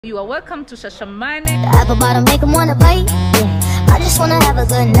You are welcome to Shashamane. The apple bottom make them wanna bite. Yeah. I just wanna have a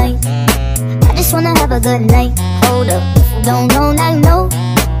good night. I just wanna have a good night. Hold up, if you don't know, now you know.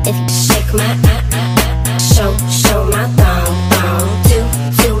 If you shake my show my thong,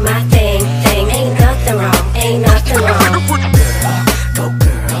 do my thing. Ain't nothing wrong, ain't nothing wrong. Go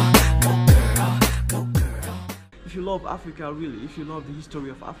girl. If you love Africa, really, if you love the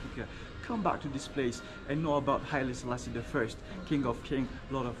history of Africa, come back to this place and know about Haile Selassie I, King of Kings,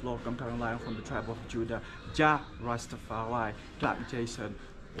 Lord of Lords, conquering lion from the tribe of Judah, Jah Rastafari, Clark Jason.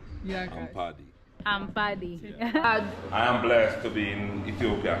 Yeah, I'm Paddy. I'm Paddy. Yeah. I am blessed to be in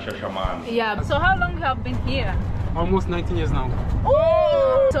Ethiopia, Shashamane. Yeah. So how long have you been here? Almost 19 years now.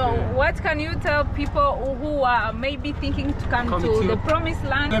 Ooh. So what can you tell people who are maybe thinking to come to the Promised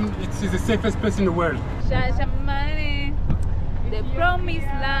Land? It is the safest place in the world. Shashamane, the Promised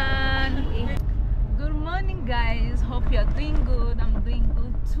Land. Good morning, guys. Hope you are doing good. I'm doing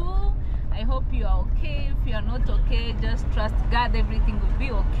good too. I hope you are okay. If you are not okay, just trust God, everything will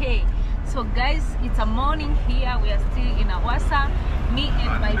be okay. So guys, it's a morning here. We are still in Awasa. Me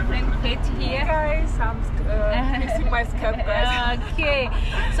and my friend Kate here. Hey guys, I'm fixing my skirt, guys. Okay,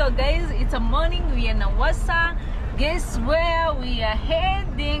 so guys, it's a morning. We are in Awasa. Guess where we are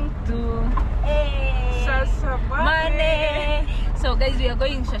heading to? Hey, Shashamane. So guys, we are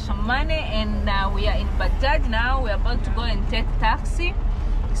going to Shashamane and we are in Bajaj now. We are about to go and take taxi.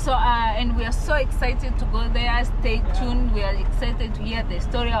 So and we are so excited to go there. Stay tuned. We are excited to hear the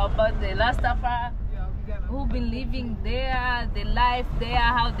story about the Rastas who've been living there, the life there,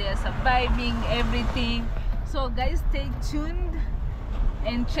 how they are surviving, everything. So guys, stay tuned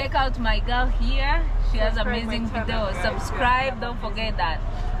and check out my girl here. She has amazing video. Subscribe, don't forget that.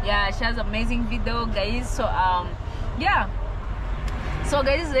 Yeah, she has amazing video, guys. So yeah. So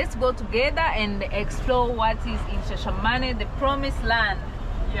guys, let's go together and explore what is in Shashamane, the Promised Land.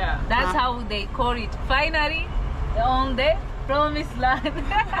 Yeah, that's how they call it. Finally, on the Promised Land.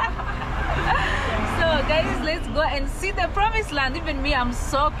 So guys, let's go and see the Promised Land. Even me, I'm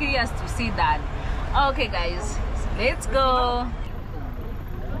so curious to see that. Okay guys, let's go.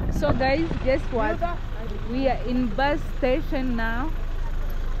 So guys, guess what? We are in bus station now,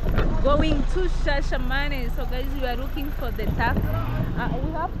 going to Shashamane. So guys, we are looking for the taxi.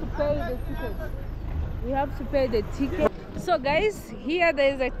 We have to pay the ticket. We have to pay the ticket. So guys, here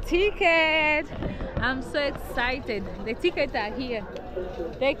there is a ticket. I'm so excited. The tickets are here.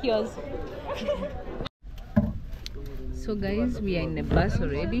 Take yours. So guys, we are in the bus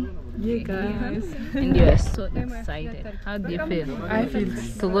already. Yeah guys. And you are so excited. How do you feel? I feel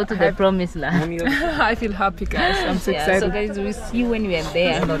to go to the Promised Land. I feel happy guys. I'm so excited. So guys, we'll see you when we are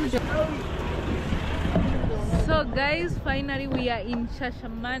there. So guys, finally we are in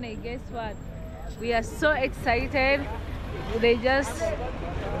Shashamane. Guess what? We are so excited. We just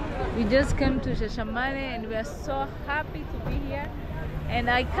came to Shashamane and we are so happy to be here. And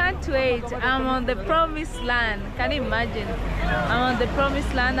I can't wait. I'm on the Promised Land. Can you imagine? I'm on the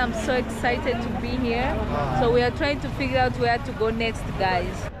Promised Land. I'm so excited to be here. So we are trying to figure out where to go next,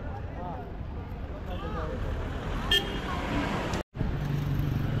 guys.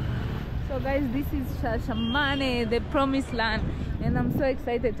 So guys, this is Shashamane, the Promised Land. And I'm so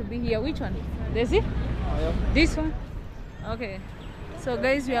excited to be here. Which one? This it? This one? Okay. So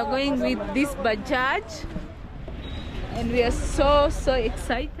guys, we are going with this Bajaj. And we are so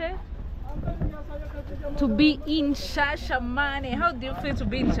excited to be in Shashamane. How do you feel to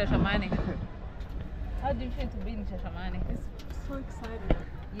be in Shashamane? How do you feel to be in Shashamane? It's so exciting.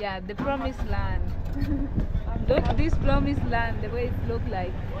 Yeah, the Promised Land. Look, this Promised Land, the way it looks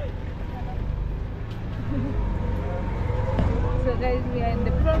like. So guys, we are in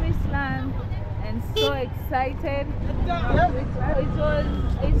the Promised Land and so excited.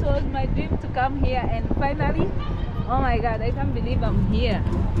 It was my dream to come here, and finally, oh my God, I can't believe I'm here.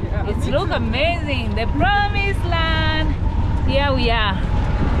 It looks amazing. The Promised Land. Here we are,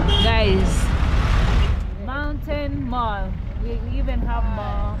 guys. Mountain Mall. We even have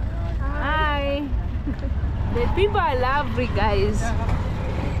mall. Hi. The people are lovely, guys.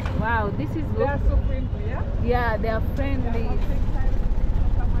 Wow, this is good. They are so friendly, yeah? Yeah, they are friendly.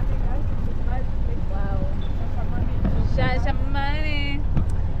 Wow. Shashamane,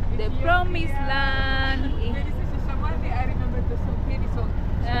 the Promised Land. Shashamane, I remember the song, Penny song.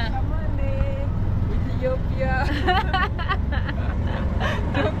 Shashamane, Ethiopia.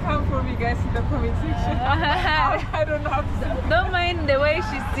 Don't come for me, guys, in the comment section. I don't know how to sing. Don't mind the way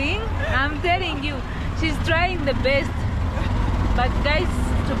she sings. I'm telling you, she's trying the best. But guys,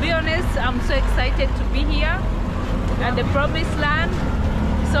 to be honest, I'm so excited to be here at the Promised Land.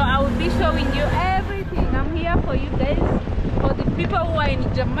 So I will be showing you everything. I'm here for you guys. for the people who are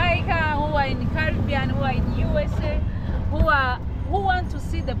in Jamaica, who are in Caribbean, who are in USA, who want to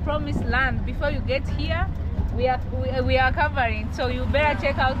see the promised land before you get here. We are covering, so you better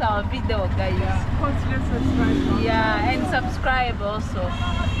check out our video, guys. Consider subscribe. Yeah, and subscribe also.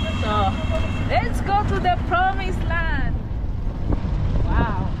 So let's go to the promised land.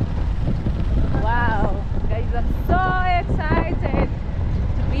 Wow, wow, guys, I'm so excited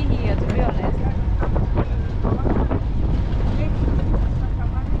to be here, to be honest.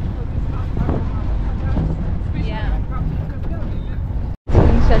 Yeah,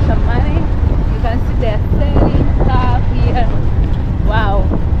 in Shashamane, you can see they're selling stuff here. Wow,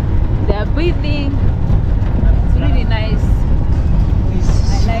 they're building. It's really nice.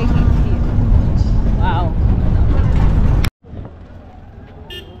 I like it here. Wow.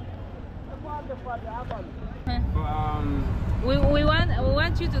 We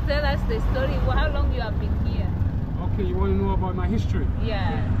want you to tell us the story. How long you have been here? Okay, you want to know about my history?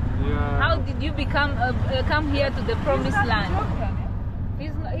 Yeah. Yeah. How did you come here to the promised land?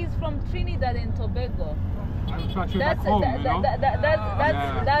 He's from Trinidad and Tobago. I'm actually back home, you know?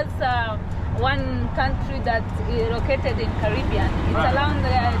 That's one country that's located in Caribbean. It's around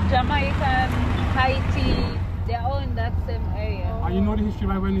Jamaica, Haiti. They're all in that same area. And you know the history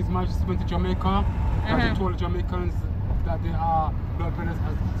right when His Majesty went to Jamaica? That he told the Jamaicans that they are blood brothers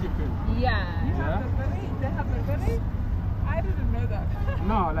as Ethiopian. Yeah. They have Berberi? I didn't know that.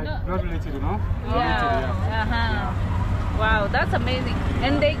 No, like blood related, you know? Yeah. Wow, that's amazing.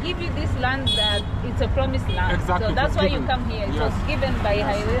 And they give you this land that it's a promised land. Exactly. So that's why you come here. It was given by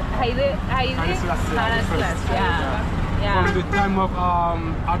Haile Rastas. Yeah. From the time of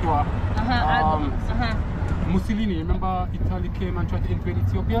Adwa. Mussolini, remember Italy came and tried to invade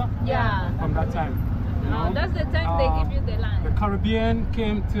Ethiopia? Yeah. From that time. You know? That's the time they give you the land. The Caribbean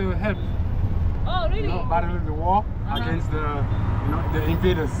came to help. Oh, really? You know, battle the war against the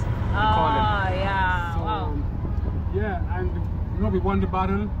invaders. Yeah. So, Wow. Yeah, and we won the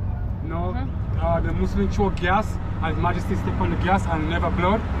battle. You know, the Muslim choked gas, and His Majesty stepped on the gas and never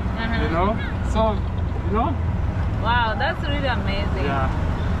blowed. You know, so Wow, that's really amazing. Yeah.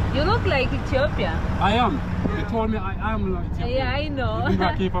 You look like Ethiopia. I am. They told me I am like Ethiopian. Yeah, I know. You think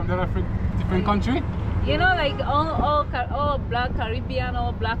I came from the different country? You know, like all black Caribbean,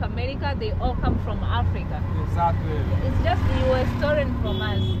 all black America, they all come from Africa. Exactly. It's just you were stolen from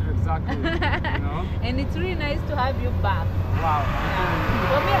us. Exactly. You know? And it's really nice to have you back. Wow. Yeah.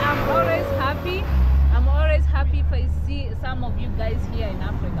 For me, I'm always happy. I'm always happy if I see some of you guys here in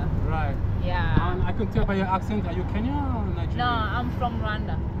Africa. Right. Yeah. And I can tell by your accent, are you Kenyan or Nigerian? No, I'm from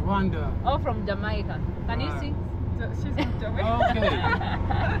Rwanda. Rwanda. Or from Jamaica. Can you see? She's from Jamaica. Okay.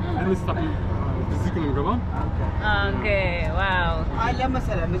 Let me stop you. Okay, wow.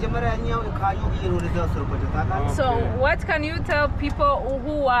 So what can you tell people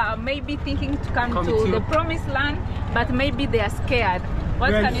who are maybe thinking to come to the promised land, but maybe they are scared?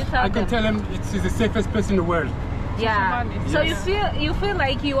 What can you tell them? I can tell them it's the safest place in the world. Yeah. So you feel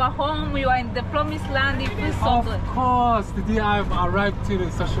like you are home, you are in the promised land, you feel so good. Of course, the day I've arrived to the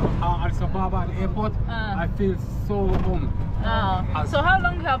Addis Ababa at the airport, I feel so home. So how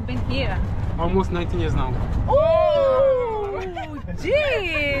long have you been here? Almost 19 years now. Oh,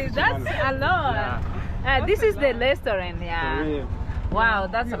 geez, that's a lot. This is the restaurant, yeah. Wow,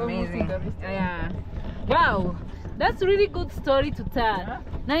 that's amazing. Yeah. Wow, that's a really good story to tell.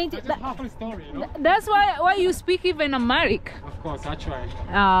 90. Half a story, you know? That's why you speak even Amharic. Of course, I tried.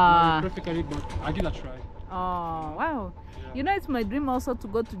 Not perfectly, but I did a try. Oh, wow. You know, it's my dream also to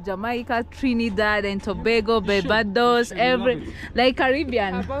go to Jamaica, Trinidad and Tobago, Barbados, like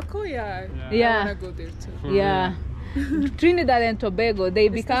Caribbean. Abaco, yeah. Yeah. I wanna go there too. Yeah. Trinidad and Tobago, they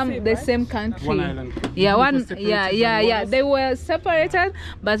become the same country. One island. Yeah, They were separated,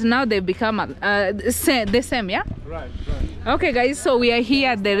 but now they become the same, yeah? Right. Okay, guys, so we are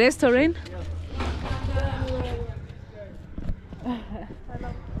here at the restaurant.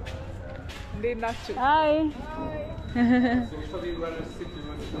 Hi.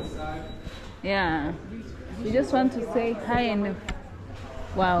 Yeah, we just want to say hi and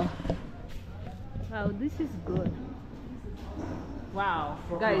wow, this is good. Wow,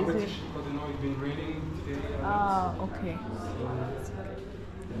 guys. Okay.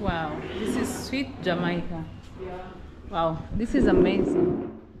 Wow, this is sweet Jamaica. Wow, this is amazing.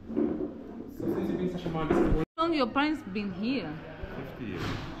 How long your parents been here? 50 years.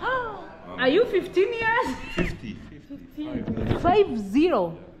 Are you 15 years? 50. 50.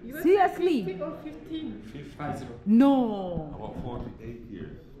 Seriously? 15. 50. No. About 48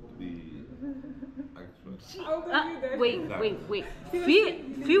 years to be actual. How old are you then? Wait.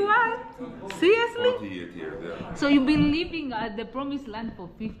 Few what? Seriously? 48 years, yeah. So you've been living at the promised land for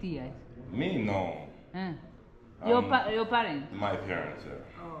 50 years? Me, no. Your parents? My parents, yeah.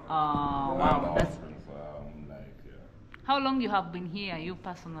 Oh, wow. That's... Like, yeah. How long you have been here, you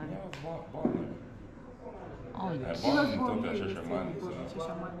personally? I was born here. Oh, I geez. born in Ethiopia, Shashamane. So.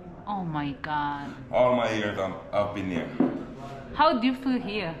 Oh my God. All my years I've been here. How do you feel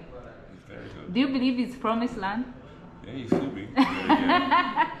here? It's very good. Do you believe it's promised land? Yeah, you should be.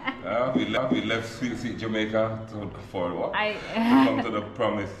 Yeah. We left sweet Jamaica for what? To come to the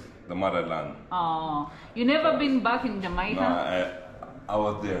promise, the motherland. Oh, you never been back in Jamaica? No, I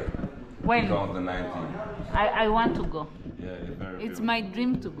was there. When? 2019. I want to go. Yeah, it's very It's beautiful. my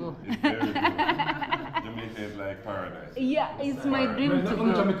dream to go. It's very beautiful. Jamaica is like paradise. Yeah, it's my dream to Not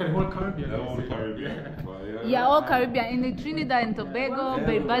only go. Jamaica, the whole Caribbean. The whole Caribbean. But Yeah, all Caribbean, in the Trinidad and Tobago,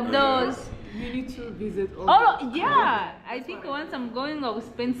 Barbados. You need to visit all. Oh, yeah. I think once I'm going, I will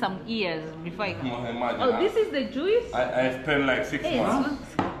spend some years before I come. imagine, Oh, this is the juice? I spent like 6 Hey,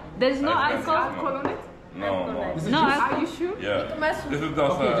 months. there's no I spent 6 alcohol? months. Alcohol on it? No. No Are alcohol. you sure? Yeah. This is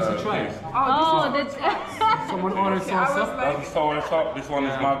just just a try. taste. Oh, that's... Someone ordered Okay, I was salsa. like, That's sour salt. This one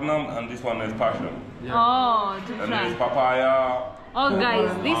is Magnum and this one is Passion. Oh, to And there's try. papaya. Oh,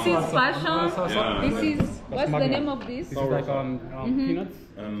 guys, this is passion. Yeah. This is... What's the name of this? This is like peanuts.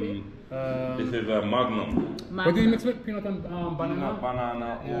 This is a Magnum. What do you mix with peanut and banana?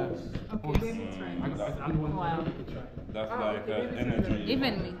 Banana. Yeah. okay, let me try. Wow. That's like energy.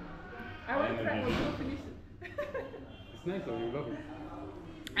 Even me. I will try. I will finish it. It's nice though, you love it.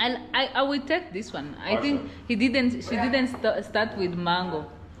 And I will take this one. I think she didn't start with mango.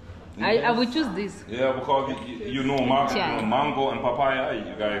 I will choose this. Yeah, because you know mango and papaya.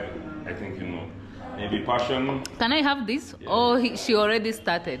 You guys, I think you know. Maybe Passion. Can I have this? Or she already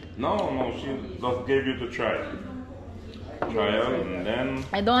started? No, she just gave you to try. Try it and then.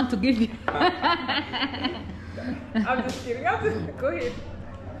 I don't want to give you. I'm just kidding. Go ahead.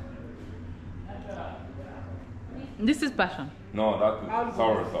 This is passion. No, that's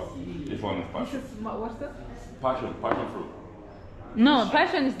sour salt. This one is This Passion. is what's that? Passion fruit. No,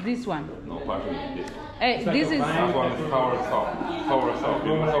 passion is this one. No, Passion is this. Hey, this is. That one is sour salt. Sour salt.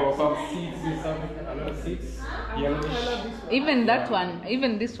 You know sour salt? Seeds, this a lot of seeds. Yellowish. Even that one,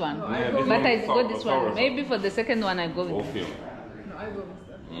 even this one. Yeah, this But one I is go this sour one. salt. Maybe for the second one I go with. Okay. No, I go with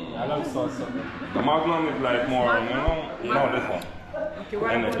that. I love salsa. The Magnum is like more, no, this one. Okay,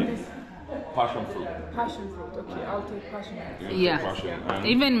 what about Energy. this? Passion fruit. Passion fruit. Okay, I'll take passion fruit. Yeah. Passion. And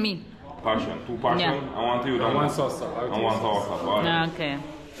Even me. passion. Two passion. Yeah. I want you to. I want salsa. I would I take want salsa. salsa. Right. Okay.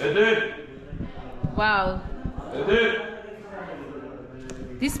 It did. Wow. It did.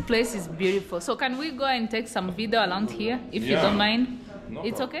 This place is beautiful. So can we go and take some video around here, if you Yeah. don't mind? No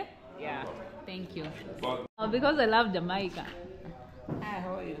It's problem. okay? Yeah. Thank you. But Because I love Jamaica. Hi,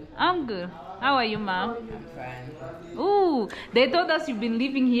 how are you? I'm good. How are you, ma'am? I'm fine. Ooh, they told us you've been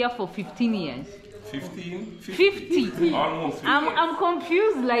living here for 15 years. 15? 50. Almost 50. I'm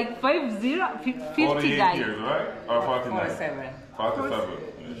confused, like 50, 50 48 guys. years, right? Or 49? 47. 47.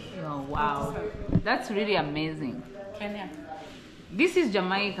 Oh, wow. That's really amazing. Kenya. This is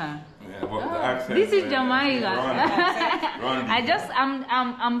Jamaica. Yeah, but the accent. This is Jamaica.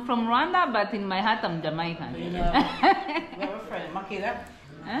 Rwanda. I'm from Rwanda, but in my heart I'm Jamaican. You know, we have a friend, Makeda.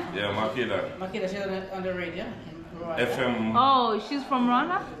 Huh? Yeah, Makeda. Makeda, she's on the radio. in Rwanda. FM. Oh, she's from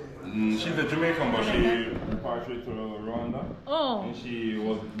Rwanda? She's a Jamaican, but she repatriated to Rwanda. Oh. And she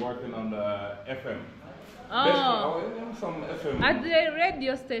was working on the FM. Oh. Basically, some FM. At the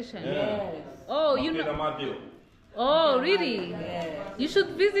radio station? Yeah. Oh, you Makeda know. Madio. Oh, really? Yeah. You should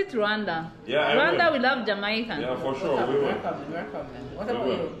visit Rwanda. Yeah, I Rwanda, will. we love Jamaican. Yeah, for sure. We We're will. coming, we're coming. What We about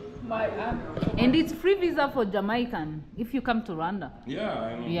will. you? And it's free visa for Jamaican if you come to Rwanda. Yeah,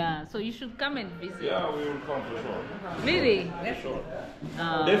 I know. Yeah, so you should come and visit. Yeah, we will come for sure. Really? For sure.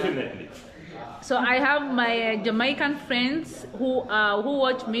 Uh, Definitely. So I have my Jamaican friends who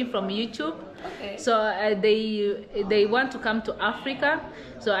watch me from YouTube. Okay. So they want to come to Africa.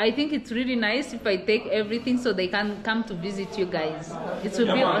 So I think it's really nice if I take everything so they can come to visit you guys. It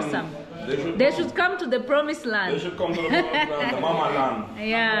will be Yeah, man. awesome. They They should come to the promised They land. should come to the promised land, the mama land.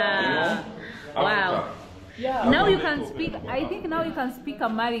 Yeah. You know? Wow. Africa. Now you can speak. I think now you can speak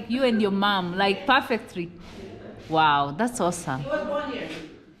Amharic. You and your mom, like perfectly. Wow, that's awesome. He was born here.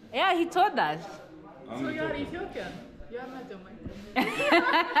 Yeah, he told us. So you're Ethiopian? You're not Jamaican.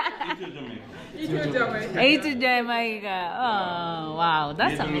 It's your Jamaica. You're Jamaican. Hey to Jamaica. Oh, wow,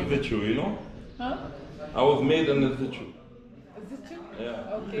 that's Made in amazing. the you know? Huh? I was made in the Is it true?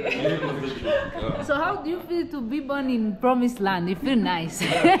 Yeah. Okay. It was the truth. Yeah. So how do you feel to be born in Promised Land? You feel nice.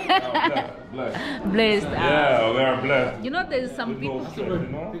 Blessed. Blessed. Yeah, we are blessed. You know, there's some With no people. stress, you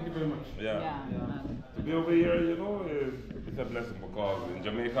know? Thank you very much. Yeah. To be over here, you know, it's a blessing because in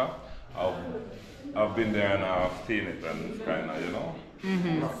Jamaica, I've been there and I've seen it, and it's kind of, you know,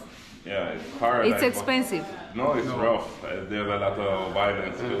 yeah, it's hard. It's expensive. No, it's rough. There's a lot of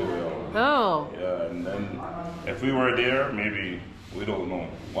violence too. You know. Oh. Yeah, and then if we were there, maybe we don't know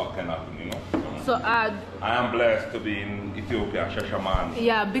what can happen, you know. So I am blessed to be in Ethiopia, Shashamane.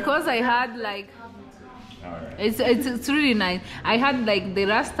 yeah, because I had like Alright. it's really nice. I had like the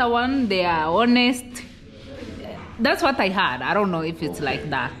Rasta one. They are honest. That's what I had. I don't know if it's like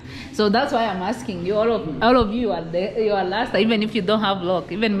that. So that's why I'm asking you. All of you are there. You are Rasta, even if you don't have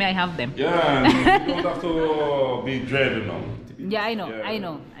luck. Even me, I have them. Yeah, and you don't have to be dread, you know. Yeah, I know, Yeah. I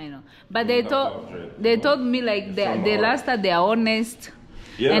know. But they told me like the Rasta, they are honest.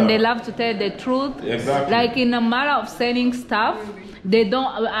 Yeah. And they love to tell the truth. Exactly. Like in a matter of selling stuff, they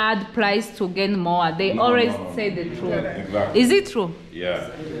don't add price to gain more. They always say the truth. Exactly. Is it true? Yeah.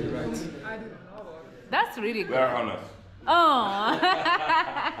 That's really We good. are honest. Oh,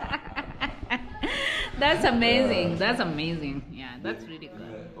 that's amazing. That's amazing. Yeah, that's really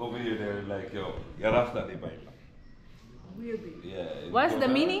good. Over here, they're like, yo, you're Rasta, they buy. Really? Yeah. What's the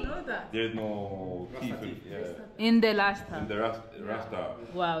meaning? Know that? There's no teeth. Yeah. In the last In time. the Rasta.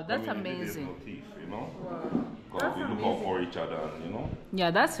 Wow, that's community, amazing. There's no teeth, you know. Because we look out for each other, and, you know.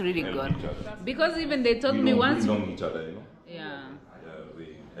 Yeah, that's really Help good. each other. Because even they told We me don't once. bring down each other, you know. Yeah. Yeah,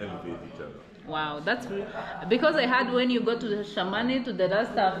 we elevate each other. Wow, that's really, because I heard when you go to the Shamane, to the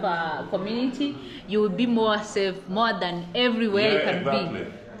Rasta community, you will be more safe, more than everywhere you can exactly. be.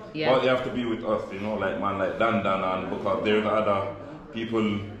 Yeah. But you have to be with us, you know, like man like Dan, and because there's other people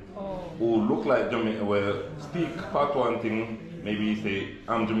who look like Jamaican, well, speak part one thing, maybe say,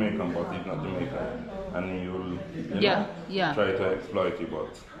 I'm Jamaican, but he's not Jamaican. And you'll, you know, try to exploit you,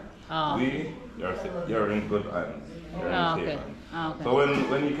 but you're in good hands. You're in safe Okay. hands. Okay. So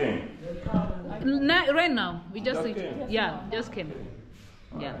when you came? Right now, we just came? Yeah, just came.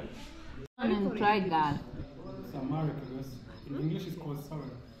 Yeah. And try that. It's American. In English, it's called sorry.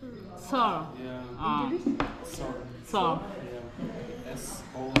 Sor. Yeah. Sorry. Sor. Yeah.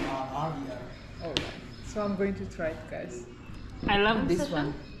 S-O-R-R-E-R. Alright. So I'm going to try it, guys. I love this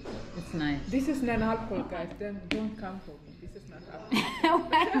one. It's nice. This is non-alcohol, guys. Then don't come for me. This is not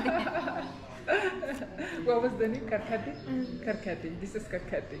alcohol. What was the name? Karkati? Karkati. This is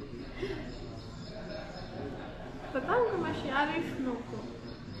Karkati.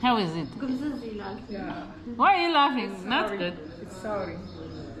 How is it? Yeah. Why are you laughing? Not Sorry. good. It's sour.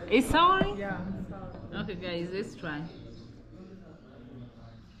 It's sour? Yeah, sour. Okay, guys, let's try.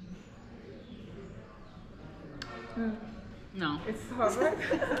 No. It's sour, right?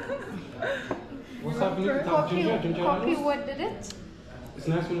 What's happening? It have ginger. Coffee, what did it? It's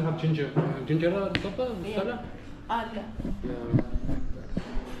nice when you have ginger. Ginger, masala. Yeah.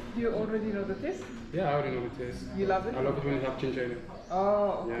 You already know the taste? Yeah, I already know the taste. You love it? I love it when you have ginger in it.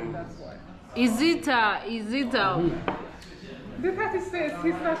 Oh, okay, Yeah. that's why. Is it Look at his face.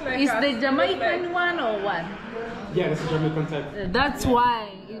 He's not like is us. the He's Jamaican like- one or what? Yeah, that's a Jamaican type. That's why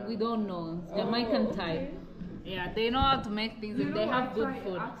we don't know. Jamaican type. Yeah, they know how to make things and they have good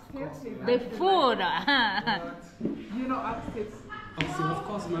food. The food. You know upstairs. Of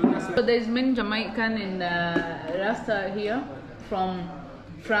course, man. That's So there's many Jamaican and Rasta here from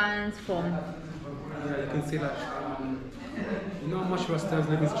France, from Yeah, you can see that. You know, much Rastas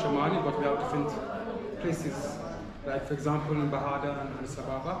live in Shashamane, but we have different places. Like, for example, in Bahada and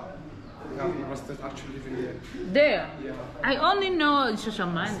Sababa, we have Rastas actually living there. there. Yeah. I only know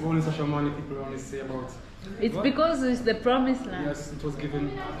Shashamane. Only Shashamane people only say about. It's What? because it's the promised land. Yes, it was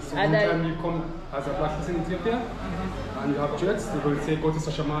given. So And anytime you come as a black person in Ethiopia and you have dreads, they will say, go to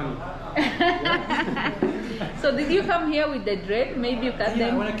Shashamane. So did you come here with the dread? Maybe you cut Yeah,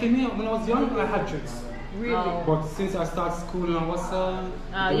 them? when I came here, when I was young, I had dreads. Really? Oh. But since I started school and I was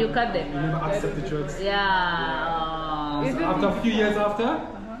You cut they them? never accept the dreads. Yeah. Is it- After a few years after,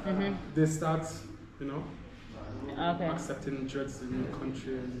 Mhm. they start, you know, Okay. accepting dreads in the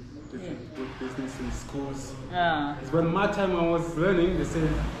country and different good business in schools. Yeah. It's when my time I was learning, they said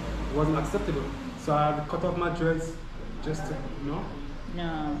it wasn't acceptable. So I cut off my dreads just to, you know,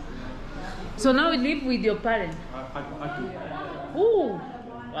 No. So now you live with your parents? I do. Ooh.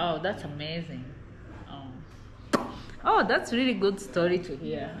 Wow, that's amazing. Oh, that's really good story to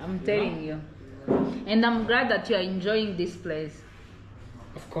hear. I'm telling you. And I'm glad that you are enjoying this place.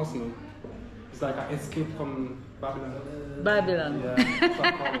 Of course, no. It's like I escaped from Babylon. Babylon. Yeah, that's what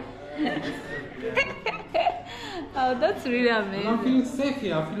I call it. Oh, that's really And I'm amazing. feeling safe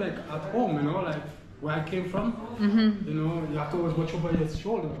here. I feel like at home, you know, like where I came from. You know, you have to always watch over your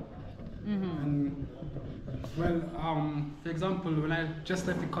shoulder. And well, for example, when I just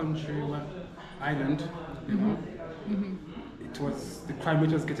left the country, well, Ireland, you know, it was the crime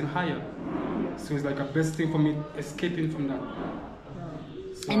rate was getting higher. So it's like a best thing for me escaping from that.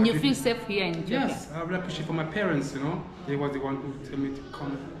 So And I you did- feel safe here in Ethiopia? Yes, I really appreciate for my parents, you know. They was the one who told me to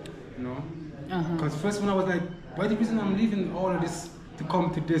come, you know. Because first when I was like, why the reason I'm leaving all of this to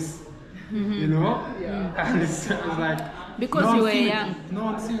come to this, you know? And it's like... Because now you I'm were seeing young. It, no,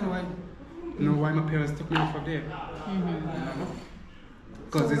 I'm seeing why, you know, why my parents took me out from there.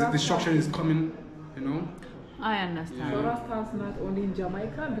 Because the destruction is coming, you know. I understand. So Rastas not only in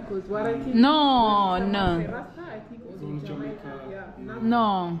Jamaica, because what I think... No, when no. someone say Rasta, I think only in Jamaica. Yeah, not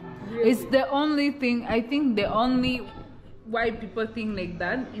No, it's the only thing. I think the only why people think like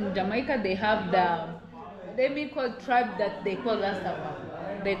that in Jamaica they have they may call tribe that they call Rasta.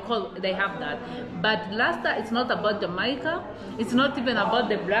 They have that, but Rasta it's not about Jamaica. It's not even about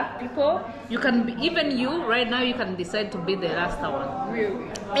the black people. You can be, even you right now you can decide to be the Rasta one. really.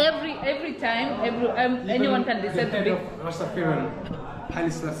 Every time anyone can decide the to head be. of Rastafarian, Haile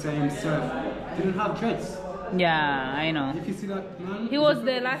Selassie himself, didn't have dreads. Yeah, I know. If you see that man, He was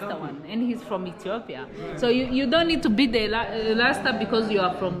the Rasta one, and he's from Ethiopia. So you don't need to be the Rasta because you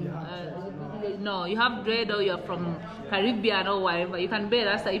are from. No, you have dread or you are from Caribbean or whatever. You can be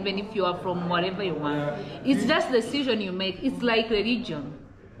Rasta even if you are from wherever you want. It's just the decision you make. It's like religion.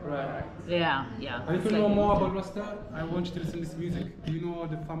 Right. Yeah. And if It's you know like more religion. about Rasta, I want you to listen to this music. Do you know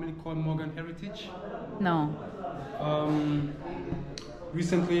the family called Morgan Heritage? No.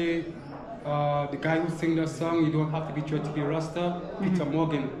 Recently, the guy who sang that song, "You Don't Have to Be Dread to Be Rasta," Peter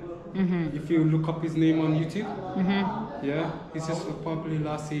Morgan. If you look up his name on YouTube, yeah, he's just probably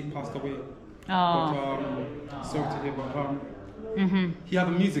last year he passed away. Oh. But sorry to hear about he have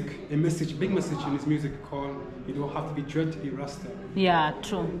a message, big message in his music called "You Don't Have to Be Dread to Be Rasta." Yeah,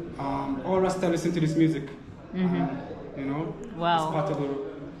 true. All Rasta listen to this music. You know, Wow. it's part of the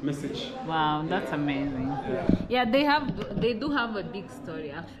message. Wow, that's amazing. Yeah, they do have a big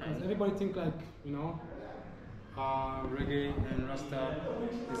story actually. Everybody think like, you know, reggae and Rasta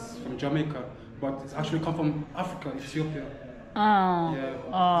is from Jamaica, but it's actually come from Africa, Ethiopia. Oh. Yeah, there's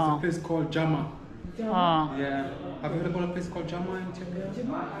a Oh. place called Jama. Oh. Yeah, have you heard about a place called Jama in Ethiopia?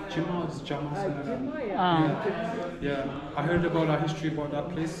 Jama or Jama, something like that. Oh. Yeah, I heard about a history about that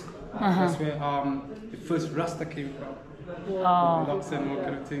place. That's where the first Rasta came from. Oh. Locks and all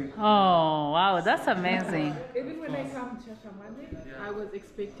kind of thing. Oh, wow, that's amazing. Even when I come to Shashamane, I was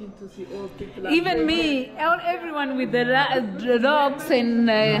expecting to see all people. like Even reggae. me, everyone with the rocks and.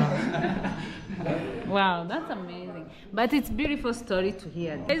 Wow, that's amazing. But it's beautiful story to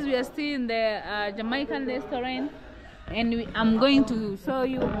hear. Guys, we are still in the Jamaican restaurant, and I'm going to show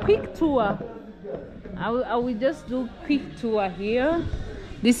you a quick tour. I will just do quick tour here.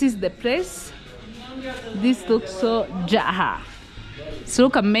 This is the place. This looks so jaha. It's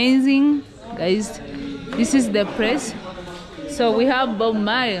look amazing, guys. This is the place. So we have Bob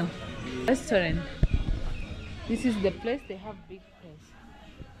Marley restaurant. This is the place. They have big place.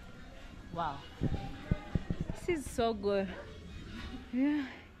 Wow, this is so good. Yeah,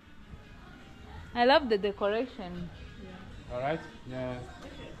 I love the decoration. All right? Yeah.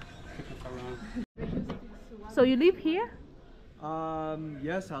 Keep it around. So you live here?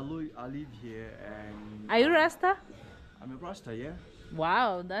 Yes, I live here and Are you Rasta? I'm a Rasta, yeah.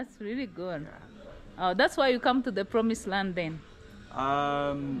 Wow, that's really good. Oh, that's why you come to the Promised Land then.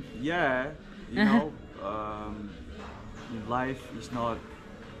 Yeah, you know, life is not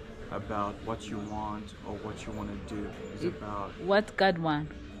about what you want or what you want to do. It's about What God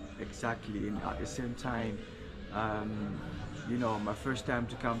wants. exactly. And at the same time, you know, my first time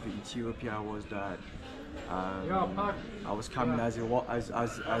to come to Ethiopia was that I was coming as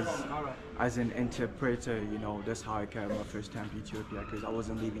an interpreter. You know, that's how I came my first time to Ethiopia, because I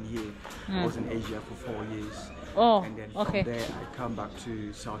wasn't living here. I was in Asia for 4 years. Oh, And then okay. from there I come back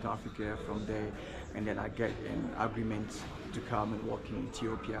to South Africa. From there, and then I get an agreement to come and work in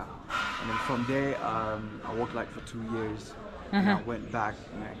Ethiopia. And then from there, I worked like for 2 years. And I went back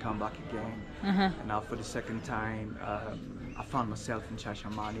and I come back again. And now for the second time, I found myself in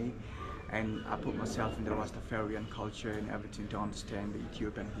Shashamane, and I put myself in the Rastafarian culture and everything to understand the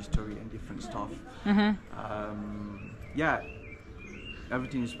Ethiopian history and different stuff. Yeah,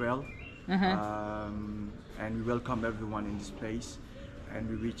 everything is well. And we welcome everyone in this place. and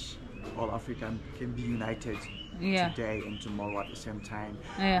we wish all African can be united today and tomorrow at the same time.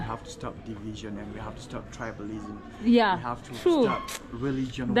 We have to stop division and we have to stop tribalism. Yeah, we have to true. stop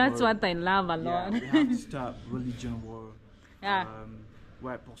religion That's war. what I love a lot. We have to stop religion war. Yeah.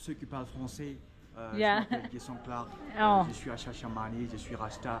 Ouais, pour ceux qui parlent français, je Yeah. m'appelle Guesson Clark, Oh. je suis à Shashamane, je suis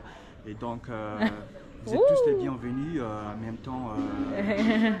Rasta, et donc vous êtes tous les bienvenus. En même temps,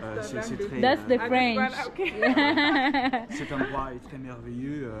 c'est très. That's the French. Cet endroit est très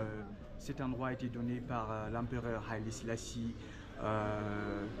merveilleux. Cet endroit a été donné par l'empereur Haile Selassie.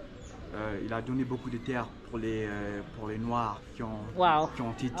 Il a donné beaucoup de terres pour les Noirs qui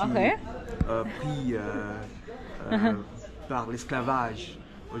ont été pris par l'esclavage.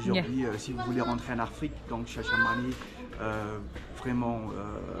 Aujourd'hui, si vous voulez rentrer en Afrique, donc Shashamane, vraiment,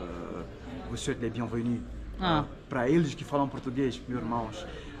 vous souhaite les bienvenus. Para eles que falam português, meus irmãos,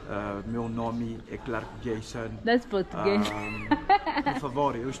 meu nome é Clark Jason. That's português. Por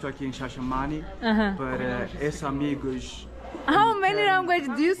favor, eu estou aqui em Shashamane para esses amigos. How many languages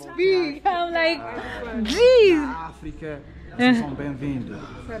do you speak? I'm like, geez. Na África, vocês são bem-vindos.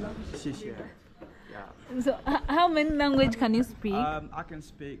 So, how many languages can you speak? I can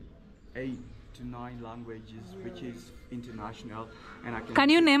speak 8 to 9 languages, which is international, and I can. Can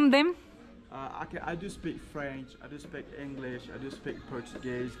you name them? I do speak French, I do speak English, I do speak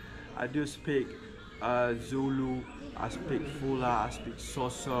Portuguese, I do speak Zulu, I speak Fula, I speak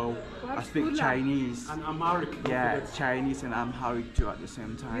Soso, I speak Fula? Chinese. And Amharic. Yeah, Chinese and Amharic too at the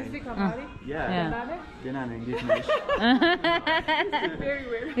same You time. speak Amharic? Yeah. Very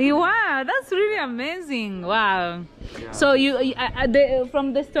well. Wow, that's really amazing. Wow. Yeah. So you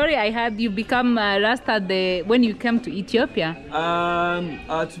from the story I had, you become Rasta when you came to Ethiopia.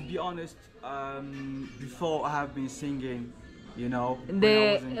 To be honest, before I have been singing, you know, when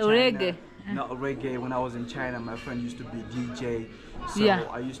I was in China, reggae. Not reggae. When I was in China, my friend used to be DJ, so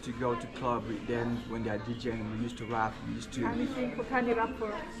I used to go to club with them when they are DJing. We used to rap. We used to. Can you rap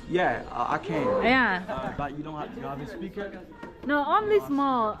for us? Yeah, I can. Yeah. But you don't have to have a speaker. No, only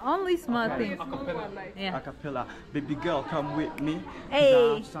small things. Yeah. A cappella. Baby girl, come with me.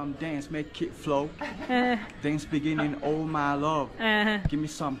 Hey. Have some dance, make it flow. Dance beginning, oh my love. Give me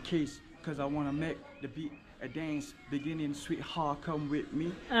some kiss, cause I wanna make the beat a dance beginning, sweetheart, come with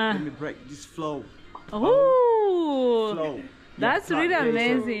me. Let me break this flow. Oh, Flow. that's Yeah, really so-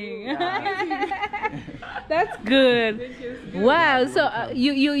 amazing. Yeah. That's good. Wow. So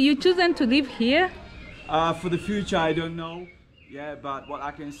you chosen to live here? For the future, I don't know. Yeah, but what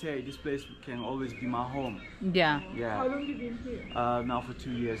I can say, this place can always be my home. Yeah. How Yeah. long have you been here? Now for 2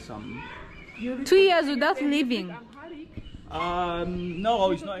 years something. 2 years without living. Amharic?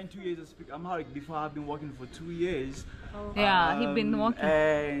 No, it's not in 2 years. I speak Amharic. Before I've been working for 2 years. Yeah, he been working.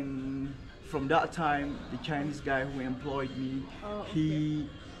 And from that time, the Chinese guy who employed me, he,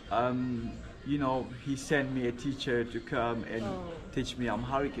 you know, he sent me a teacher to come and teach me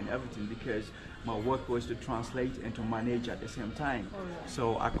Amharic and everything because my work was to translate and to manage at the same time.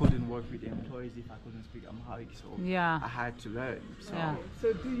 So I couldn't work with employees if I couldn't speak Amharic. So I had to learn. So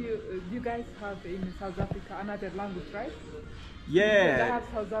So do you guys have in South Africa another language, right? yeah. They have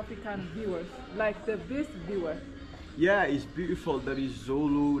South African viewers, like the best viewers. Yeah, it's beautiful. There is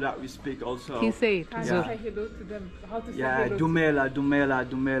Zulu that we speak also. He said. Can Yeah. you say hello to them? How to say Yeah, hello? Dumela, Dumela,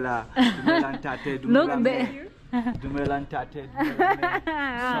 Dumela, Dumela Ntate, Look, Dumela they- Me, Dumela Ntate, Dumela Me.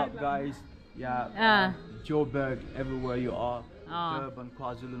 What's up, guys? Yeah, Joburg, everywhere you are, Durban,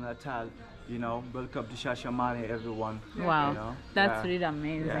 KwaZulu Natal. You know, welcome to Shashamane, everyone. Wow, You know? that's Yeah. really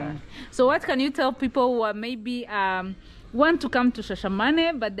amazing. Yeah. So what can you tell people who are maybe want to come to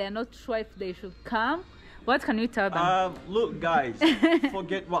Shashamane but they're not sure if they should come? What can you tell them? Look, guys,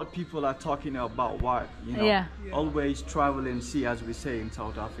 forget what people are talking about. What you know, Yeah. always travel and see, as we say in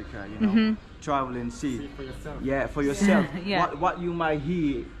South Africa. You know, travel and see. For yourself. Yeah, for yourself. Yeah. What you might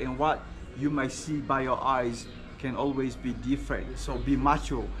hear and what you might see by your eyes can always be different. So be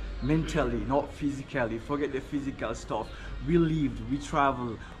mature mentally, not physically. Forget the physical stuff. We lived, we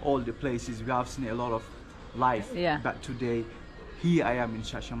travel all the places. We have seen a lot of life. Yeah. But today, here I am in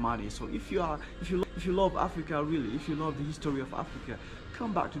Shashamane. So if you love Africa really, if you love the history of Africa,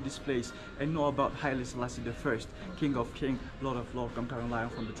 come back to this place and know about Haile Selassie I, King of Kings, Lord of Lords, conquering lion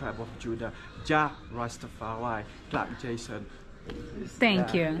from the tribe of Judah, Jah Rastafari, Clark Jason.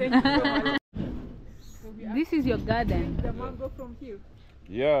 Thank you. This is your garden. The mango from here.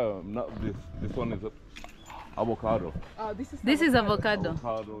 Yeah, not this. This one is avocado. This is avocado.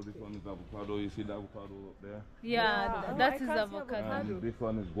 Avocado. This one is avocado. You see the avocado up there? Yeah, Wow. that I is can't see avocado. And this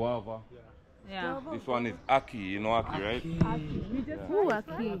one is guava. Yeah. This one is Aki. You know Aki, right? We just Who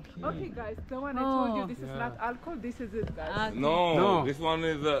Aki? Okay, guys, the one I told you, this is not alcohol. This is it, guys. No, this one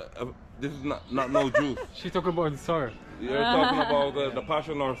is this is not no juice. She's talking about the sorry. You're talking about the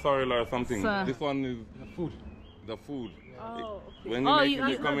passion or sorrel or something. So- This one is The food. the food. Oh, okay. When Oh, you you- make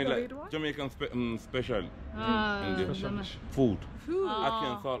it, it's they come in not the like red one? Jamaican special. Special dish. Food. Food. Aki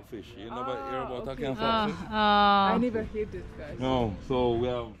and saltfish. You never hear about Aki okay. and saltfish? I never heard it, guys. No. So we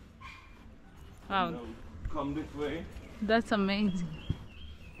have Wow, come this way. that's amazing.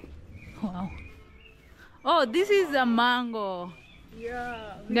 Wow. Oh, this is a mango.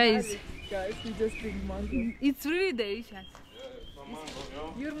 Yeah. Guys. had it, guys, we just drink mango. It's really delicious.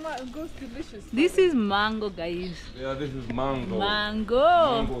 Your mango's delicious. This is mango, guys. Yeah, this is mango.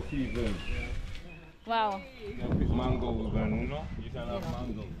 Mango. Mango season. Wow. You can pick mangoes and you know you can have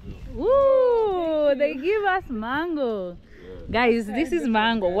mangoes. Ooh, they give us mango. Guys, this is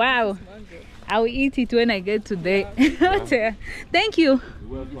mango. Wow. I will eat it when I get to the hotel. Thank you. You're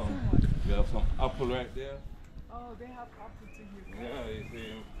welcome. We have some apple right there. Oh, they have apple to here. Yeah, you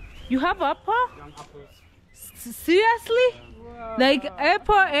see. You have apple? Young apples. Seriously? Like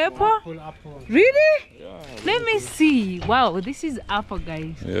apple? Apple. Really? Yeah. Let me see. Wow, this is apple,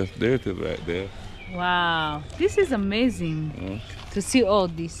 guys. Yes, there it is right there. Wow, this is amazing to see all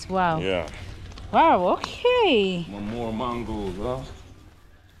this. Wow. Yeah. Wow, okay. More mangoes, huh?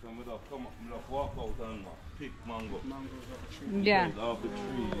 Some of the come up, walk out and pick mango. Yeah. Off the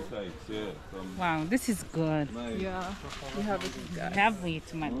tree sides, yeah. Some Wow, this is good. nice. Yeah, we have it, guys. Have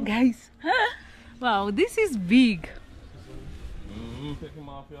it, man. Guys. Wow, this is big. Take him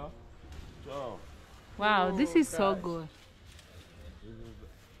off, yeah. Ciao. Wow, this is so good.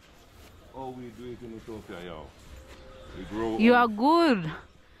 Oh, we do it in Ethiopia, yo. We grow. You are good.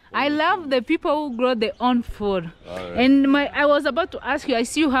 I love the people who grow their own food. Alright. And I was about to ask you, I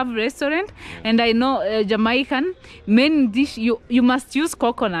see you have a restaurant, and I know Jamaican main dish, you must use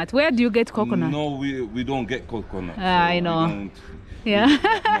coconut. Where do you get coconut? No, we don't get coconut. I we know. don't Yeah.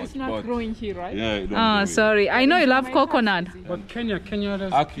 much, It's not but- growing here, right? Yeah, it don't Oh, grow it. sorry. I know you love coconut. But Kenya,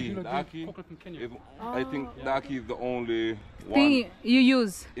 there's Aki, people the that Aki, coconut in Kenya. I think the Aki is the only one Thing you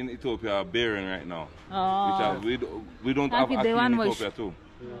use. in Ethiopia bearing right now. Oh. Which we don't have Aki, Aki the one in was- Ethiopia too.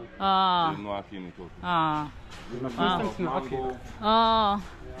 Oh. There's no Aki in Ethiopia. Oh. My first time seeing Aki. Mango, Oh.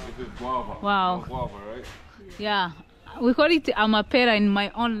 this is guava. Wow. Guava, right? Yeah. We call it amapera in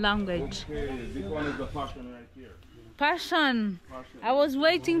my own language. Okay, this one is the passion right here. Passion. I was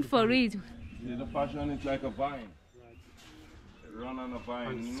waiting for it. See, the passion is like a vine. It run on a vine.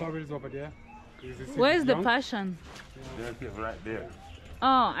 And You know? sorry is over there. Where's the passion? There it is right there.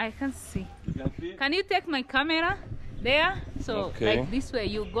 Oh, I can see. You can see it? Can you take my camera there? So Okay. like this way,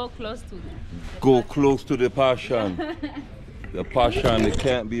 you go close to. Go close to the passion. The passion, it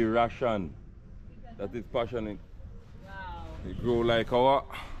can't be ration. That is passion. Wow. It grow like a what?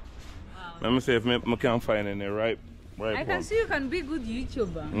 Let me see if I can find any ripe I can one. see you can be good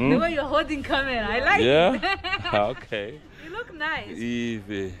YouTuber. The way you're holding camera, I like Yeah? it. Okay. You look nice.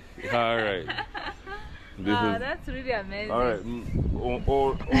 Easy. All right. This Wow, is that's really amazing. all right.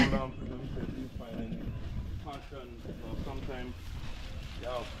 All down to the find any passion. Sometimes you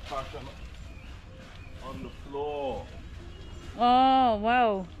have passion on the floor. Oh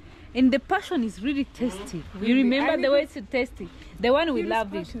wow. And the passion is really tasty. You remember the way it's tasty? The one we Here is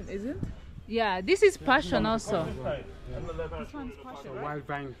loved it. passion, isn't? Yeah, this is passion also. This one's passion, right? Wild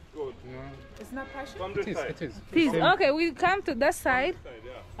vine. Good. You know. It's not passion? From It this is. side. It is. Please, okay, we come to that side.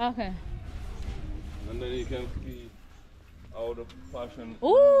 Yeah. Okay. And then you can see how the passion.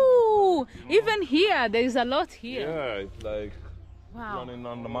 Ooh, even here, there is a lot here. Yeah, it's like Wow. running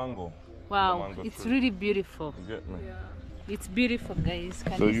on the mango. Wow, the mango it's tree. really beautiful. You get me? It's beautiful, guys.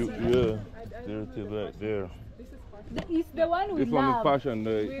 Can So you you, see? yeah, there it is right there. It's the one we This one is love passion.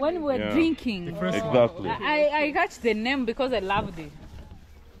 The, when we were yeah. drinking. Exactly. I got the name because I loved it.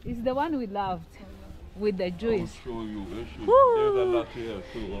 It's the one we loved with the I'll juice. show you. Woo. There's a lot here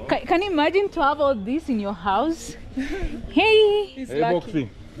too. Huh? Can you imagine to have all this in your house? Hey! He's Hey, lucky.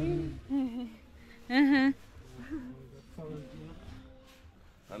 Boxy. Uh-huh.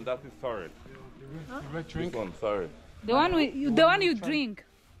 And that is sorry. The red This drink. one, sorry. The one you drink.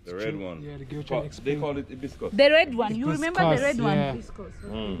 The red one. Yeah, the girl They trying to explain. call it hibiscus. The red one. You remember the Hibiscus, red one? yeah. Viscose,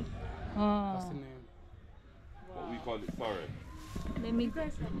 right? Mm. That's Oh, the name. But we call it sorry. let me.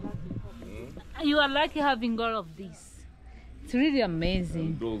 You are lucky having all of this. It's really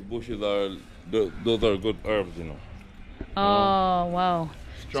amazing. Those bushes are, those are good herbs, you know. Oh wow.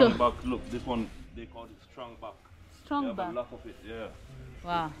 Strong So- back, look, this one, they call it strong back. They Strong have a back. lot of it, yeah.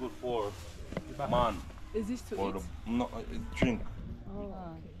 Wow. Good for man, Is this to for eat? the, no, drink.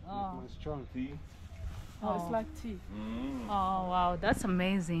 My strong tea. Oh, it's like tea. Oh wow, that's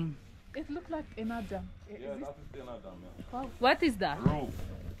amazing. It looks like another. Yeah, that is the another. Yeah. What is that? Roux.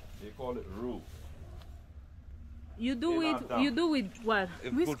 They call it roux. You do with what?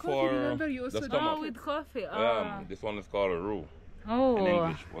 It's With good coffee, for remember you also the do- stomach. Oh, with coffee. This one is called a roux Oh. in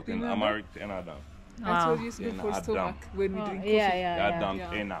English, but in Amharic, another. I told you it's good Yeah, for Adam. stomach when we drink coffee. Yeah. Adam yeah.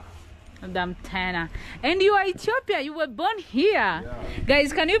 Tena. Madam Tana. And you are Ethiopia. You were born here.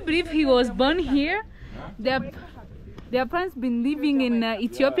 Guys, can you believe he was born here? Their parents been living in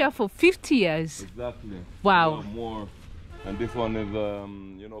Ethiopia for 50 years. Exactly. Wow. More. And this one is,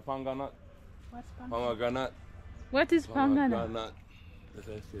 you know, panganut. What's fun? Panganut. What is Pangana? Panganut. Let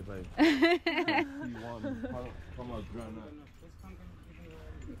us say by P1. Pomegranate.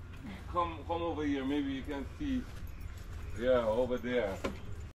 Come over here. Maybe you can see. Yeah, over there.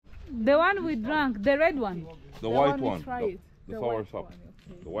 The one we drank, the red one. The white one we one. tried. The The sour white sop. one,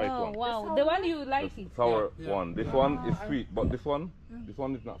 okay. The white Oh one. wow, the one you like it. Sour one. This one is sweet, but this one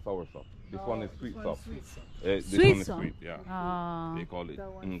is not sour sop. This one is sweet sop. This Sweet one is sop. sweet, yeah. Ah, They call it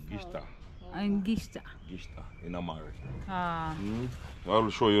ngishta. and gishta. Gishta in Amharic. Ah, I will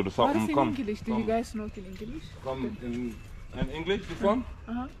show you the What sop. is in Come, English? Do you guys know it in English? come in English. This one.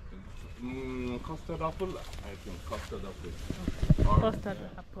 Uh-huh. Custard apple. I think custard apple. Or, custard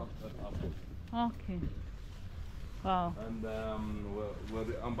apple. Custard apple. Okay. Wow. And where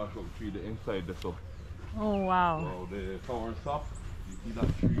the amber shop tree, the inside the sop. Oh wow. So the sour sop. You see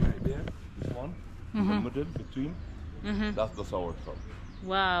that tree right there? This one in the middle between. That's the sour sop.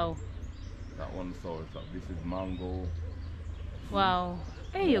 Wow. That one's sour sop. This is mango. Wow.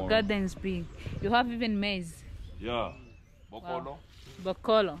 Hey, your More. garden is big. You have even maize. Yeah. Bokolo.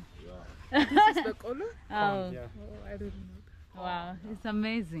 Bokolo. This is the color? Oh, Oh, I don't know. wow. It's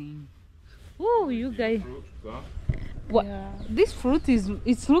amazing. Ooh, you guys. Fruit, huh? What? This fruit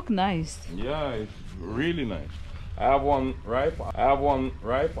it's look nice. Yeah, it's really nice. I have one ripe.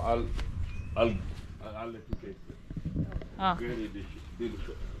 I'll let you taste it. Oh, Very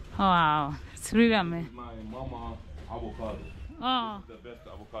delicious. wow. It's really This amazing. is my mama avocado. Oh, This is the best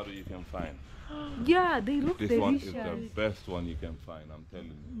avocado you can find. yeah, they look This delicious. one is the best one you can find. I'm telling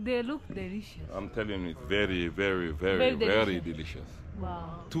you. They look delicious. I'm telling you, it's very, very, very, Very very delicious. delicious.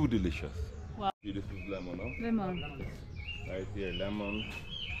 Wow. Too delicious. Wow. See, this is lemon, no? Lemon. Right here, lemon.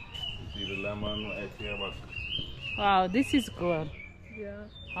 You see the lemon right here, but Wow, this is good. Yeah.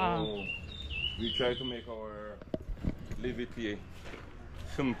 Wow. so we try to make our livity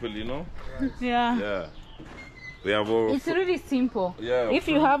simple, you know? Yeah. Yeah. We have our It's really simple. Yeah, If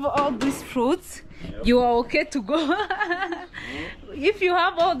you fruit. have all these fruits, you are okay to go. If you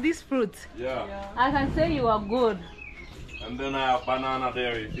have all these fruits, yeah. I can say you are good. And then I have banana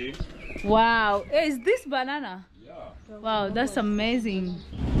there, you see? Wow. Hey, is this banana? Yeah. Wow, that's amazing.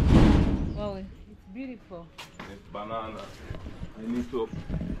 Wow, it's beautiful. It's banana. I need to.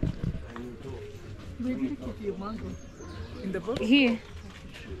 Where did you keep your mango? In the box? Here.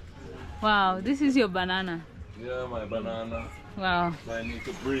 Wow, this is your banana. Yeah, my banana. Wow. So I need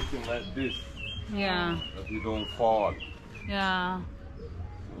to break him like this, Yeah. that he don't fall. Yeah.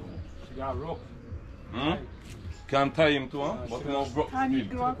 She got rope. Can't tie him to, huh? But no broke Can you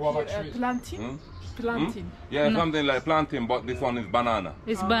still. grow up here, plantain? Plantain. Yeah, something like plantain, but this one is banana.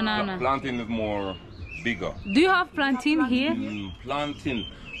 It's banana. Plantain is more bigger. Do you have plantain here? Plantain.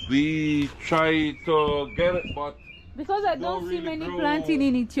 We try to get it, but Because I don't Don't see really many grow. plantain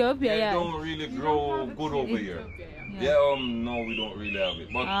in Ethiopia. they Yeah. don't really grow good over here. Yeah, no, we don't really have it.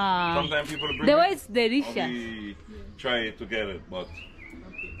 But sometimes people bring The it. way it's and delicious. we try to get it, but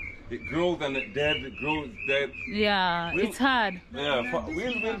it grows and it dead. It grows dead. Yeah, We'll- it's hard. Yeah,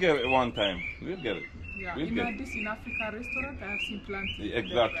 we'll get it one time. We'll get it. Yeah, We'll in get it. this in Africa restaurant, I have seen plantain.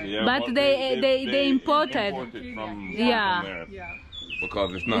 Exactly. Yeah, But they imported. import it from Yeah. somewhere Yeah. because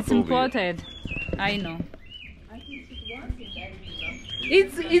it's not It's over imported. I know. I think it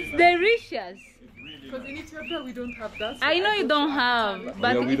was. It's delicious. Because in Ethiopia we don't have that. so I know you don't here. have,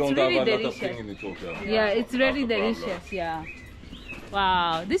 but yeah, we it's don't really have a lot of delicious. things in Ethiopia. Yeah, it's really That's the problem. delicious. Yeah.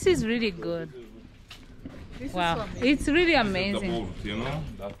 Wow, this is really good. This Wow, is so amazing. it's really The amazing. boat, you know.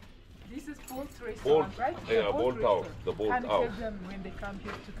 That This is Bolt Bolt, restaurant, right? yeah, The Bolt restaurant. House, the Bolt Can you tell House. them when they come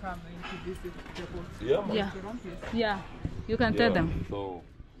here to come and to visit the Bolt Yeah, man. Yeah. restaurant? Yes. Yeah, you can tell them. So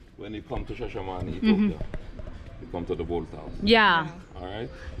when you come to Shashamane, Ethiopia, you come to the Bolt House. Yeah, All right,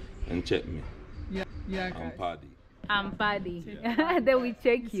 and check me. Yeah, yeah, I'm guys. Paddy. I'm Paddy. They will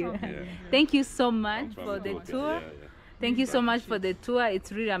check you. Yeah. Thank you so much From for the Ethiopia. tour. Yeah. Thank you so much for the tour.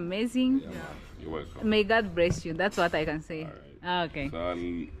 It's really amazing. Yeah, man. You're welcome. May God bless you. That's what I can say. All right. Okay. So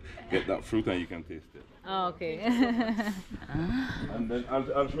I'll get that fruit and you can taste it. Okay. And then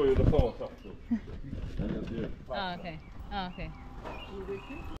I'll show you the sauce after. Okay. Okay.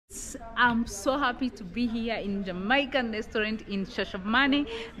 I'm so happy to be here in Jamaican restaurant in Shashamane,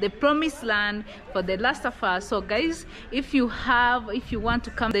 the promised land for the Rastas. So guys, if you want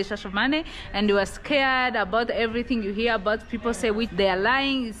to come to Shashamane and you are scared about everything you hear about, people say they are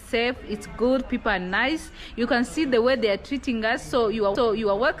lying, it's safe, it's good, people are nice, you can see the way they are treating us. So you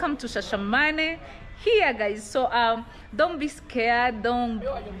are welcome to Shashamane here, guys. So don't be scared, don't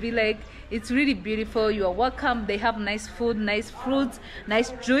be like, it's really beautiful. You are welcome. They have nice food, nice fruits,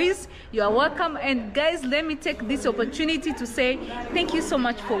 nice juice. You are welcome. And guys, let me take this opportunity to say thank you so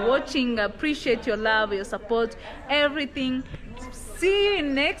much for watching. I appreciate your love, your support, everything. See you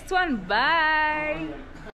in next one. Bye.